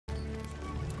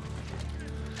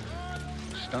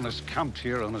Stannis camped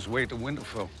here on his way to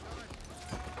Winterfell.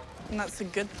 And that's a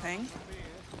good thing.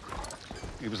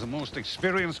 He was the most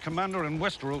experienced commander in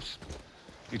Westeros.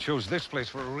 He chose this place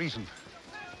for a reason.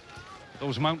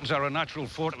 Those mountains are a natural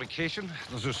fortification.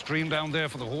 There's a stream down there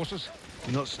for the horses.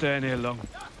 You're not staying here long.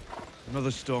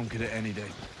 Another storm could hit any day.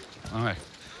 Aye.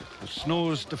 The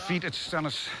Snows defeated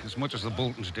Stannis as much as the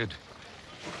Boltons did.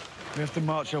 We have to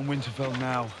march on Winterfell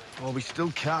now, or we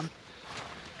still can.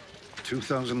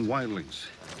 2,000 Wildlings,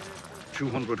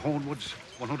 200 Hornwoods,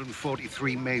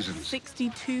 143 Masons.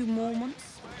 62 more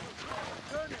months?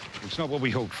 It's not what we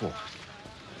hoped for.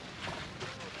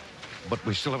 But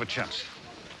we still have a chance.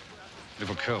 If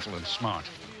we're careful and smart.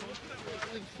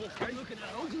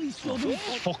 For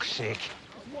fuck's sake.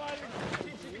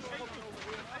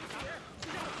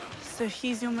 So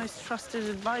he's your most trusted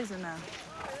advisor now?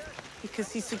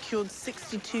 Because he secured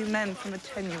 62 men from a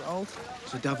 10-year-old.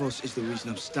 So Davos is the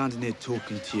reason I'm standing here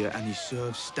talking to you, and he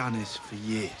served Stannis for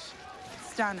years.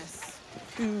 Stannis,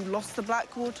 who lost the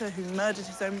Blackwater, who murdered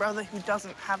his own brother, who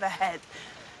doesn't have a head.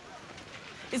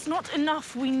 It's not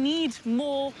enough. We need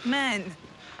more men.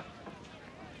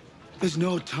 There's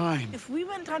no time. If we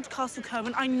went down to Castle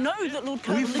Cerwyn, I know that Lord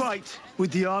Cerwyn... We fight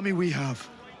with the army we have.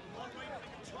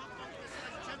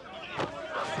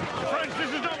 Friends,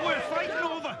 this is not worth fighting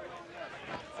over.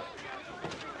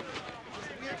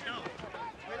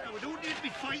 We don't need to be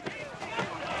fighting.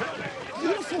 Who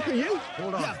the fuck are you?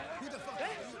 Hold on. Yeah.